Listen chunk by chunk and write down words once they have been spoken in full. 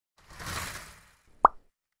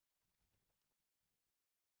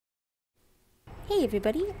Hey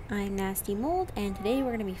everybody, I'm nastymold, and today we're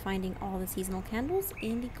going to be finding all the seasonal candles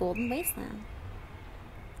in the Golden Wasteland.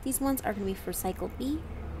 These ones are going to be for Cycle B,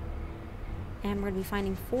 and we're going to be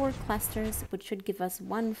finding 4 clusters, which should give us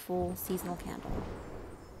 1 full seasonal candle.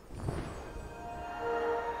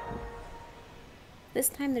 This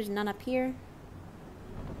time there's none up here.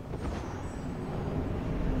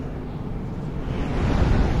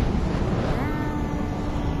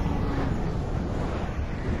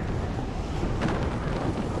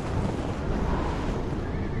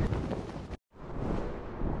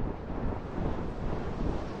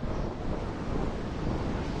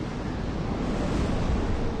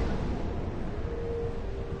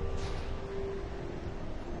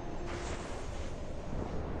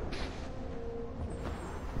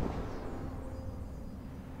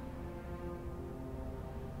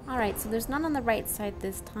 Alright, so there's none on the right side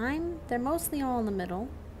this time. They're mostly all in the middle.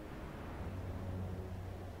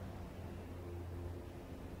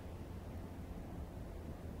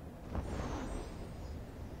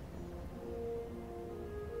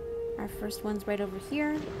 Our first one's right over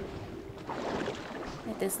here,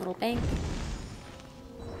 at this little bank.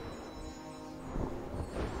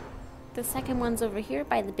 The second one's over here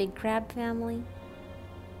by the big crab family.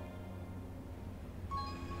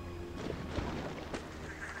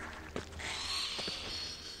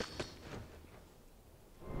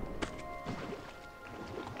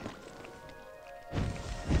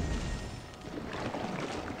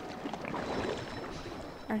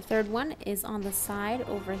 Our third one is on the side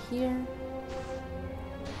over here.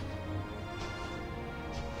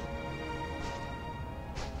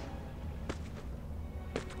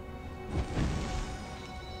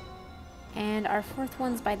 And our fourth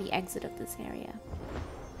one's by the exit of this area.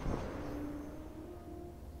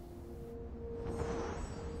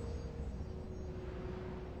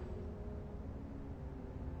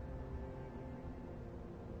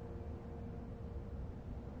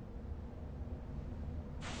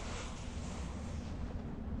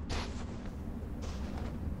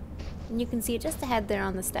 And you can see it just ahead there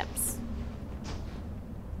on the steps.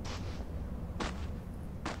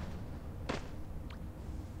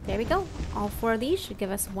 There we go. All 4 of these should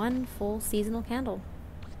give us 1 full seasonal candle.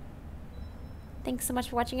 Thanks so much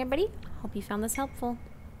for watching, everybody. Hope you found this helpful.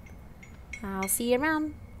 I'll see you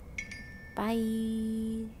around.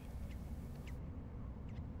 Bye.